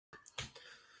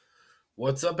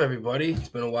What's up, everybody? It's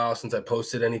been a while since I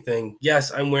posted anything.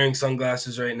 Yes, I'm wearing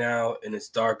sunglasses right now, and it's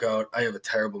dark out. I have a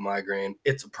terrible migraine.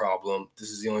 It's a problem. This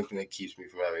is the only thing that keeps me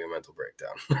from having a mental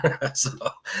breakdown.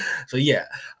 so yeah,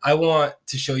 I want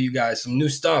to show you guys some new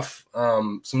stuff,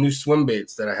 some new swim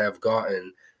baits that I have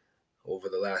gotten over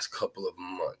the last couple of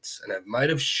months, and I might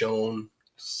have shown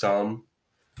some,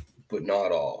 but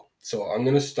not all. So I'm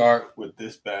gonna start with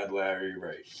this bad Larry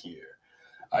right here.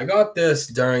 I got this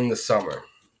during the summer.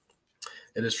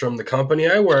 It is from the company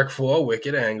I work for,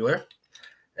 Wicked Angler,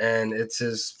 and it's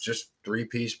his just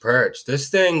three-piece perch. This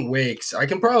thing wakes. I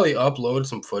can probably upload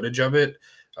some footage of it.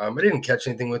 I didn't catch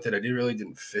anything with it. I really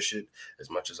didn't fish it as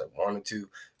much as I wanted to,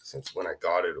 since when I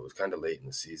got it, it was kind of late in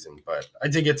the season. But I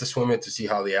did get to swim it to see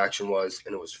how the action was,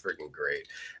 and it was freaking great.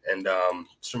 And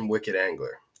it's from Wicked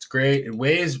Angler. It's great. It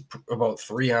weighs about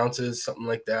 3 ounces, something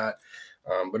like that.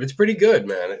 But it's pretty good,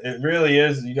 man. It really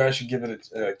is. You guys should give it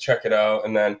check it out.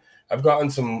 And then I've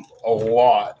gotten a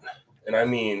lot, and I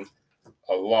mean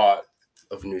a lot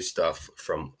of new stuff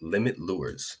from Limit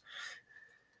Lures.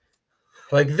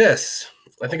 Like this.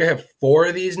 I think I have 4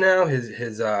 of these now, his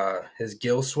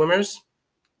gill swimmers.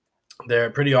 They're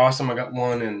pretty awesome. I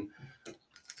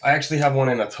actually have one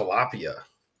in a tilapia.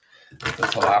 The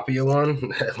tilapia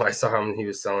one. I saw him, he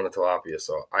was selling a tilapia,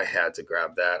 so I had to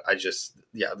grab that. There's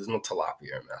no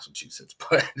tilapia in Massachusetts,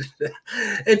 but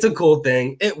it's a cool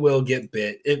thing. It will get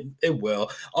bit. It will.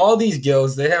 All these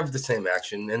gills, they have the same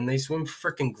action, and they swim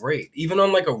freaking great. Even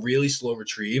on like a really slow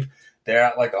retrieve, they're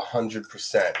at like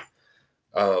 100%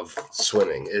 of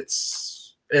swimming.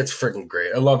 It's freaking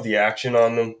great. I love the action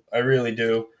on them. I really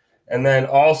do. And then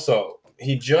also,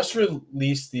 he just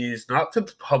released these, not to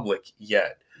the public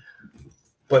yet,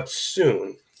 but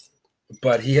soon.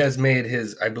 But he has made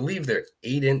his, I believe they're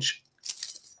 8-inch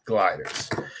gliders.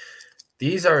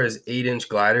 These are his 8-inch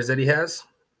gliders that he has.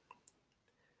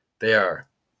 They are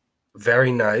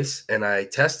very nice, and I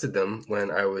tested them when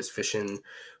I was fishing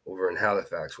over in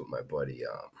Halifax with my buddy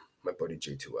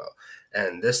J2L.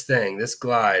 And this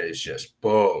glide is just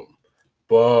boom,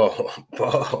 boom,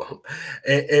 boom.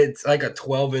 It's like a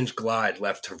 12-inch glide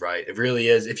left to right. It really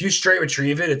is. If you straight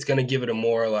retrieve it, it's going to give it a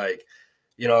more like,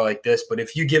 like this. But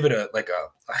if you give it a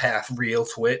half reel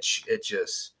twitch, it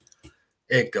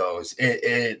goes.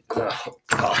 Oh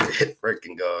God, it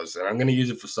freaking goes. And I'm gonna use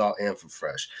it for salt and for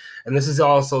fresh. And this is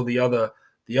also the other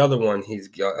one he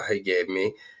gave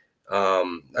me.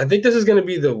 I think this is gonna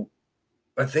be what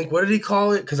did he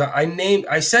call it? Because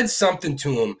I said something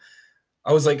to him.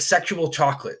 I was like sexual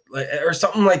chocolate, or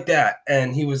something like that,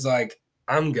 and he was like,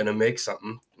 "I'm gonna make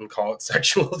something and call it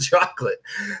sexual chocolate."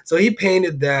 So he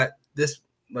painted this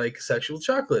like sexual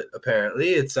chocolate.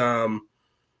 Apparently, it's yeah,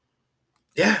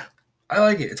 I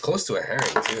like it. It's close to a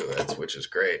herring too, which is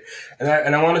great.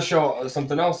 And I want to show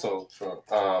something also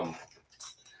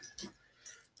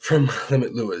from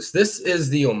Limit Lures. This is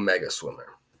the Omega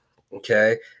Swimmer.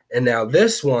 Okay, and now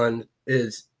this one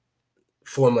is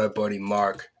for my buddy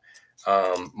Mark.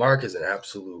 Mark is an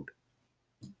absolute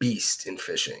beast in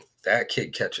fishing. That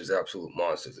kid catches absolute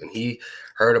monsters, and he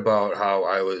heard about how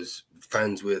I was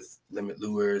friends with Limit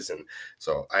Lures, and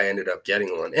so I ended up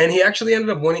getting one. And he actually ended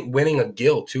up winning a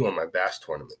gill too on my bass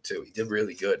tournament too. He did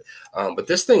really good. But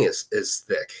this thing is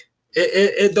thick.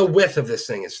 The width of this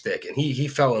thing is thick, and he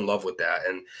fell in love with that.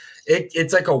 And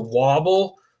it's like a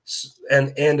wobble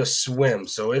and a swim,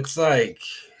 so it's a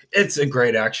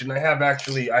great action. I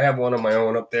have one of my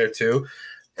own up there too,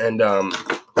 and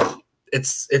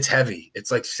it's heavy.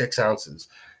 It's like 6 ounces.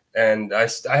 And I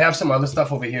have some other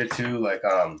stuff over here too. Like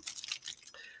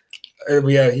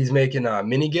he's making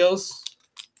mini gills.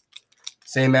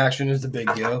 Same action as the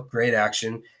big gill. Great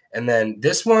action. And then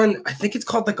this one, I think it's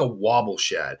called like a wobble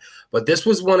shad, but this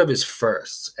was one of his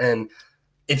firsts. And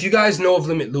if you guys know of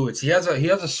Limit Lures, he has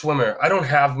a swimmer. I don't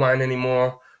have mine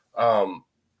anymore.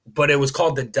 But it was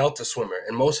called the Delta Swimmer,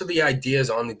 and most of the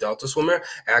ideas on the Delta Swimmer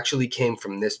actually came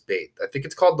from this bait. I think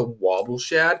it's called the Wobble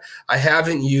Shad. I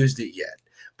haven't used it yet,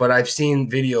 but I've seen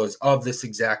videos of this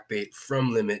exact bait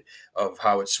from Limit of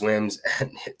how it swims,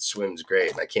 and it swims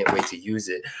great, and I can't wait to use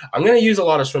it. I'm going to use a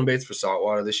lot of swim baits for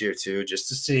saltwater this year too, just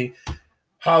to see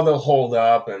how they'll hold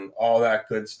up and all that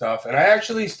good stuff. And I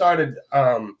actually started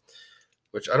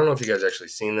which I don't know if you guys actually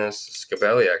seen this.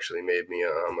 Scabelli actually made me a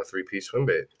 3-piece swim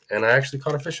bait, and I actually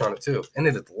caught a fish on it too. And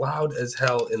it is loud as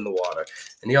hell in the water.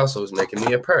 And he also was making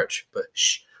me a perch, but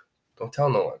shh, don't tell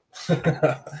no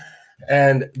one.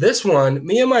 And this one,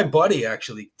 me and my buddy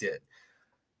actually did.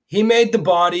 He made the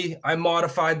body. I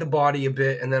modified the body a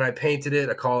bit, and then I painted it.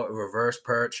 I call it a reverse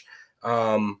perch.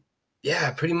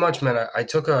 Yeah, pretty much, man. I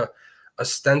took a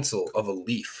stencil of a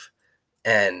leaf,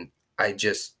 and I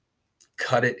just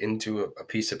cut it into a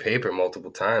piece of paper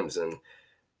multiple times, and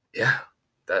yeah,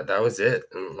 that was it.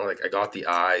 And like I got the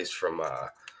eyes from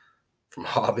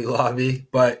Hobby Lobby,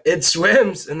 but it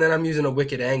swims. And then I'm using a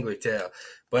Wicked Angler tail,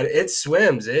 but it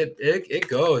swims. It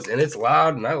goes, and it's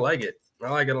loud, and I like it. I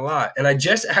like it a lot. And I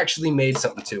just actually made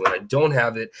something too, and I don't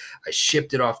have it. I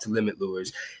shipped it off to Limit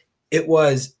Lures. It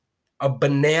was a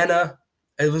banana.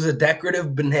 It was a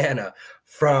decorative banana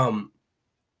from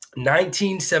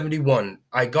 1971.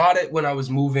 I got it when I was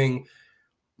moving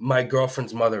my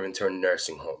girlfriend's mother into her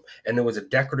nursing home, and there was a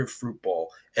decorative fruit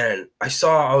bowl, and I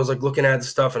was like looking at the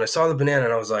stuff, and I saw the banana,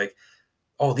 and I was like,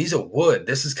 oh, these are wood.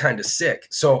 This is kind of sick.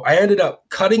 So I ended up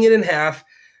cutting it in half,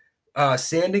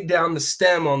 sanding down the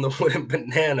stem on the wooden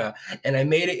banana, and I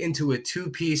made it into a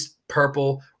 2-piece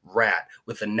purple rat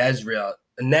with a Nezrat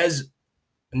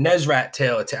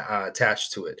tail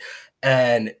attached to it.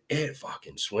 And it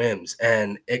fucking swims.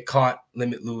 And it caught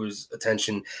Limit Lure's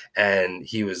attention, and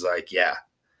he was like, yeah,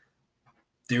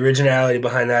 the originality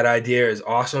behind that idea is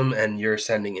awesome, and you're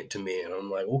sending it to me. And I'm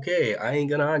like, okay, I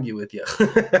ain't gonna argue with you.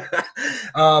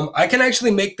 I can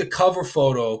actually make the cover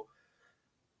photo.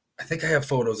 I think I have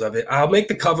photos of it. I'll make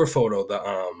the cover photo, the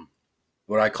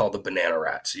what I call the banana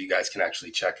rat, so you guys can actually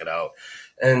check it out.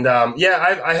 And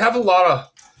yeah, I have a lot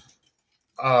of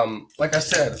like I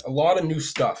said, a lot of new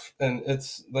stuff, and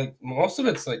it's like most of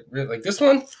it's like this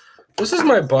one. This is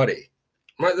my buddy.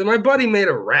 My buddy made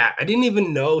a rat. I didn't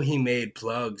even know he made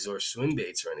plugs or swim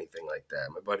baits or anything like that.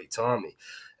 My buddy Tommy,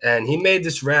 and he made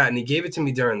this rat, and he gave it to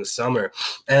me during the summer,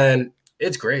 and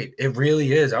it's great. It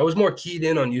really is. I was more keyed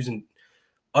in on using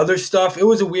other stuff. It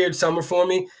was a weird summer for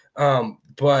me,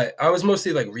 but I was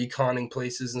mostly like reconning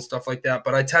places and stuff like that.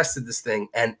 But I tested this thing,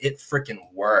 and it freaking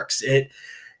works.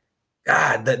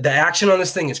 God, the action on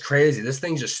this thing is crazy. This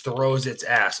thing just throws its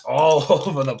ass all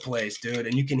over the place, dude.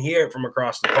 And you can hear it from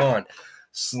across the pond,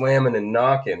 slamming and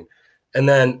knocking. And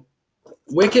then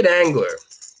Wicked Angler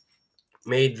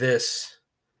made this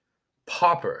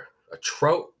popper, a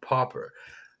trout popper.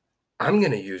 I'm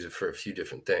going to use it for a few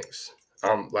different things.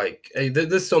 Like, hey,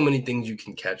 there's so many things you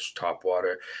can catch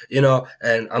topwater, you know,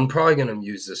 and I'm probably going to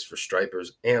use this for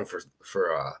stripers and for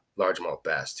largemouth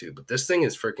bass too. But this thing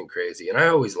is freaking crazy. And I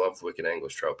always loved Wicked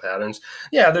Angler's trout patterns.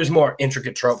 Yeah, there's more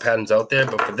intricate trout patterns out there,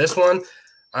 but for this one,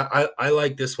 I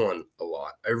like this one a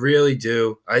lot. I really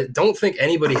do. I don't think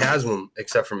anybody has one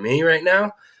except for me right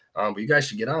now. But you guys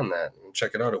should get on that and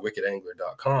check it out at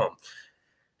wickedangler.com.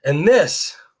 And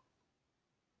this,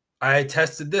 I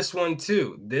tested this one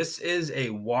too. This is a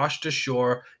washed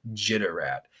ashore jitter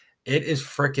rat. It is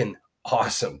freaking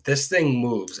awesome. This thing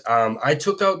moves. I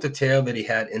took out the tail that he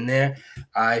had in there.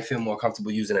 I feel more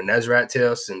comfortable using a Nezrat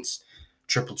tail since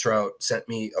Triple Trout sent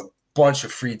me a bunch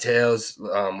of free tails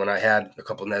when I had a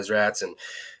couple Nezrats, and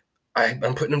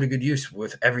I'm putting them to good use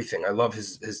with everything. I love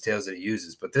his tails that he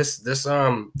uses. But this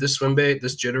swim bait,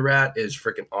 this jitter rat is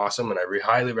freaking awesome, and I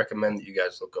highly recommend that you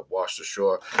guys look up Washed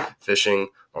Ashore Fishing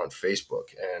on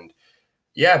Facebook. And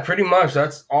yeah, pretty much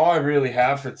that's all I really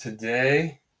have for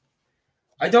today.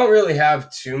 I don't really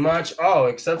have too much. Oh,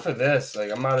 except for this.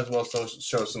 Like, I might as well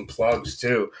show some plugs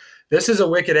too. This is a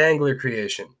Wicked Angler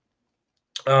creation.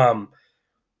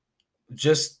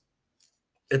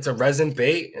 It's a resin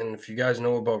bait, and if you guys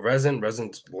know about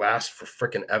resins last for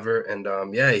freaking ever. And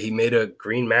yeah, he made a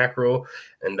green mackerel,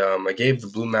 and I gave the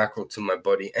blue mackerel to my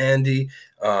buddy Andy.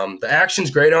 The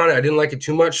action's great on it. I didn't like it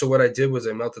too much, so what I did was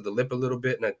I melted the lip a little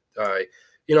bit, and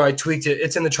I tweaked it.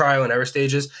 It's in the trial and error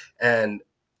stages, and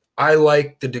I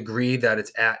like the degree that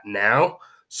it's at now,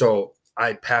 so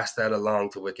I passed that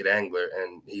along to Wicked Angler,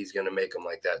 and he's gonna make them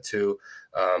like that too.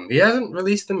 He hasn't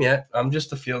released them yet. I'm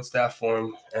just a field staff for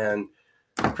him, and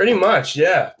pretty much,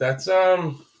 yeah, that's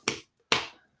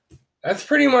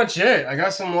pretty much it. I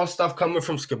got some more stuff coming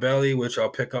from Scabelli, which I'll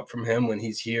pick up from him when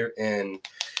he's here in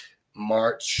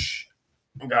March.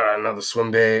 Got another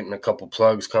swim bait and a couple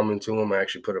plugs coming to him. I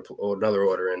actually put another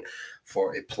order in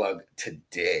for a plug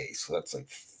today, so that's like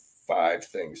 5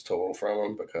 things total from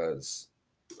him because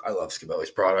I love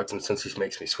Scabelli's products, and since he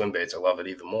makes me swim baits, I love it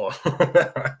even more.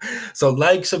 So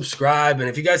like, subscribe, and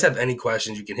if you guys have any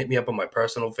questions, you can hit me up on my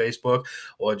personal Facebook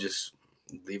or just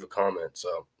leave a comment.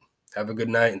 So have a good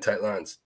night and tight lines.